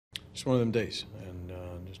just one of them days, and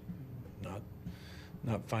just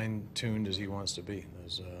not fine-tuned as he wants to be.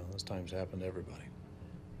 Those times happen to everybody.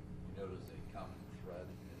 You notice a common thread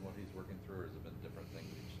in what he's working through, or has it been different things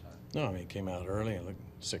each time? No, I mean, he came out early and looked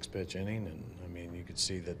 6-pitch inning, and I mean, you could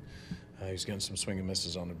see that he's getting some swing and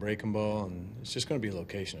misses on the breaking ball, and it's just going to be a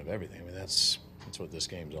location of everything. I mean, that's what this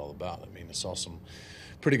game's all about. I mean, I saw some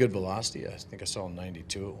pretty good velocity. I think I saw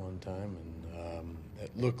 92 at one time, and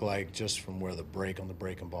it looked like just from where the break on the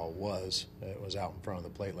breaking ball was, it was out in front of the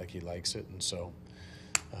plate like he likes it, and so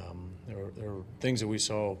there were things that we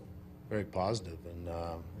saw very positive, and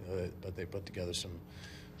but they put together some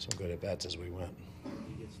good at bats as we went. He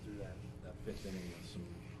gets through that fifth inning with some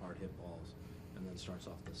hard hit balls, and then starts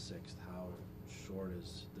off the sixth. How short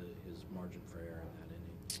is his margin for error in that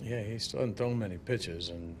inning? Yeah, he still hadn't thrown many pitches,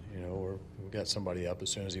 and we got somebody up as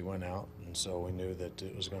soon as he went out, and so we knew that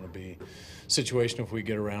it was going to be a situation if we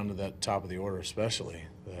get around to that top of the order, especially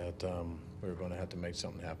that we were going to have to make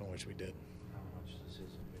something happen, which we did. How much is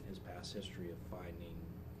his past history of finding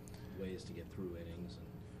ways to get through innings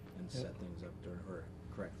and set things up or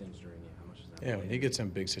correct things during it? How much is that? Yeah, when he gets in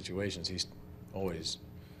big situations, he's always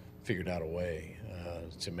figured out a way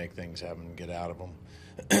to make things happen and get out of them.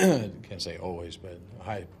 Can't say always, but a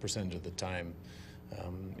high percentage of the time.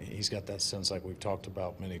 He's got that sense, like we've talked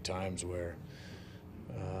about many times, where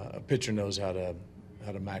a pitcher knows how to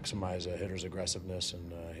maximize a hitter's aggressiveness,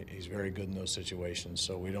 and he's very good in those situations.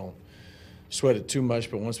 So we don't sweat it too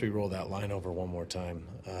much, but once we roll that line over one more time,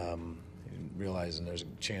 realizing there's a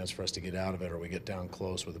chance for us to get out of it, or we get down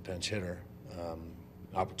close with a pinch hitter,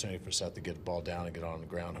 opportunity for Seth to get the ball down and get on the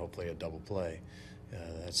ground, hopefully a double play.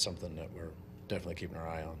 That's something that we're definitely keeping our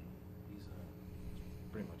eye on. He's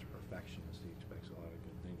pretty much a perfectionist. He expects a lot of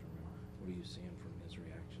good things from him. What are you seeing from his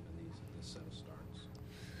reaction to this set of starts?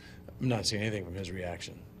 I'm not seeing anything from his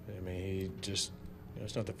reaction. I mean, he just,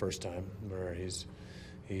 it's not the first time where he's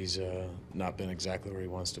not been exactly where he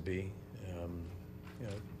wants to be.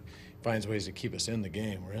 Finds ways to keep us in the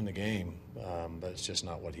game. We're in the game, but it's just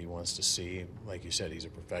not what he wants to see. Like you said, he's a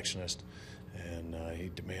perfectionist, and he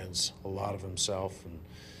demands a lot of himself, and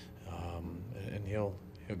he'll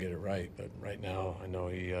get it right. But right now, I know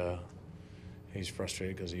he's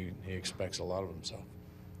frustrated because he expects a lot of himself.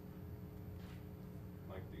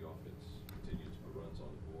 Mike, the offense continues to put runs on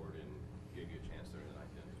the board and gave you a chance there in the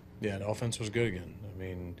ninth inning. Yeah, the offense was good again. I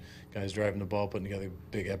mean, guys driving the ball, putting together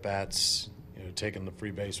big at-bats, taking the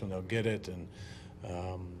free base when they'll get it, and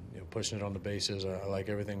pushing it on the bases. I like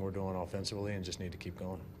everything we're doing offensively, and just need to keep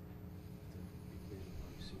going.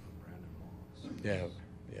 Yeah.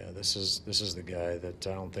 This is the guy that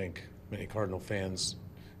I don't think many Cardinal fans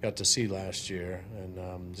got to see last year,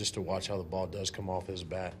 and just to watch how the ball does come off his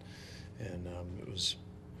bat, and he's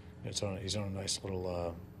on a nice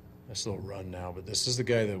little run now. But this is the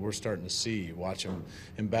guy that we're starting to see. You watch him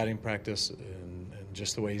in batting practice, and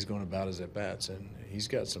just the way he's going about his at bats, and he's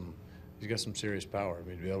got some serious power. I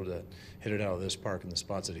mean, to be able to hit it out of this park in the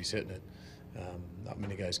spots that he's hitting it, not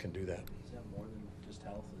many guys can do that. Is that more than just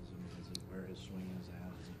health? Is it where his swing is at?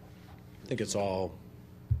 I think it's all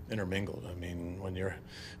intermingled. I mean, when you're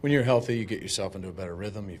healthy, you get yourself into a better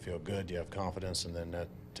rhythm. You feel good. You have confidence, and then that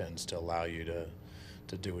tends to allow you to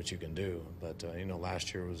do what you can do. But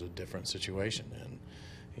last year was a different situation, and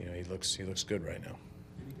he looks good right now.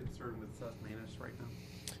 Any concern with Seth Maness right now?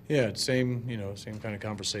 Yeah, same kind of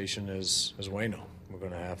conversation as Waino. We're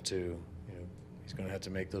going to have to, he's going to have to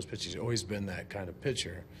make those pitches. He's always been that kind of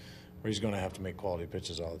pitcher, where he's going to have to make quality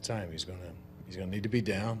pitches all the time. He's going to need to be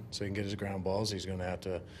down so he can get his ground balls. He's going to have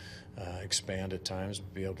to expand at times,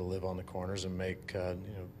 be able to live on the corners and make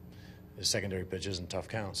his secondary pitches and tough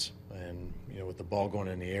counts. And with the ball going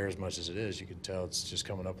in the air as much as it is, you can tell it's just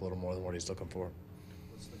coming up a little more than what he's looking for.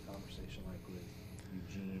 What's the conversation like with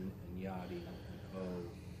Eugene and Yachty and O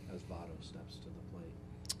as Votto steps to the plate?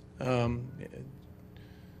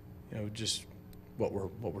 Just what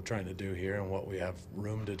we're trying to do here and what we have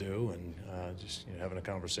room to do, and just having a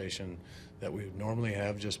conversation that we normally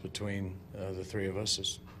have just between the three of us.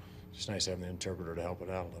 Is just nice having the interpreter to help it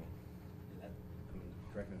out a little.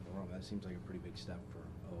 Correct me if I'm wrong, that seems like a pretty big step for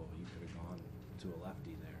O. You could have gone to a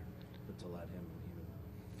lefty there, but to let him even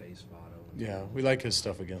face Votto. Yeah, we like his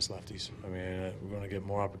stuff against lefties. I mean, we're going to get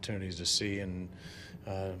more opportunities to see, and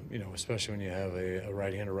especially when you have a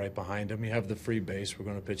right-hander right behind him. You have the free base. We're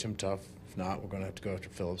going to pitch him tough. If not, we're going to have to go after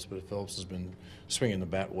Phillips. But Phillips has been swinging the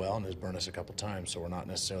bat well and has burned us a couple times, so we're not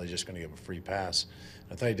necessarily just going to give a free pass.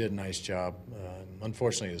 I thought he did a nice job.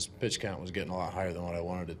 Unfortunately, his pitch count was getting a lot higher than what I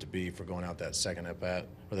wanted it to be for going out that second at-bat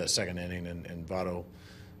or that second inning, and Votto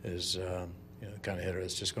is the kind of hitter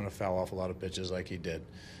that's just going to foul off a lot of pitches like he did.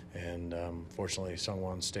 And fortunately, Seung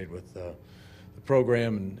Hwan stayed with the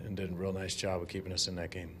program and did a real nice job of keeping us in that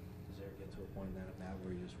game. Does there get to a point in that at bat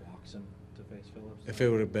where he just walks him to face Phillips? If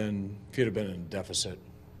he'd have been in deficit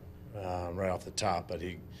right off the top, but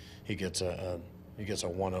he gets a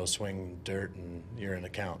 1-0 swing dirt, and you're in the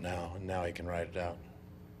count now, and now he can ride it out.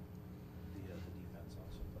 The defense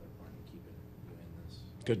also played a part in keeping you in this.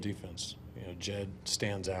 Good defense. Jed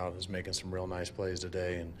stands out, is making some real nice plays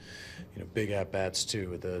today, and big at bats too,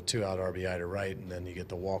 with the 2-out RBI to right, and then you get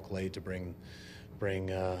the walk late to bring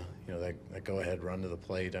that go ahead run to the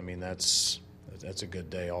plate. I mean, that's a good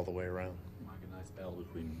day all the way around. Mike, a nice battle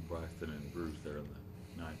between Braxton and Bruce there in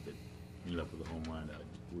the ninth that ended up with a home run.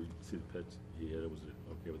 We see the pitch he hit. Was it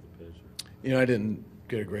okay with the pitch? Or? I didn't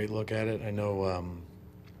get a great look at it. I know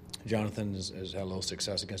Jonathan has had a little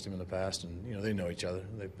success against him in the past, and they know each other.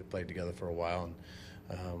 They've played together for a while,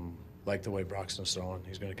 and like the way Braxton's throwing,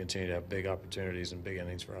 he's going to continue to have big opportunities and big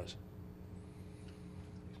innings for us.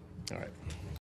 All right.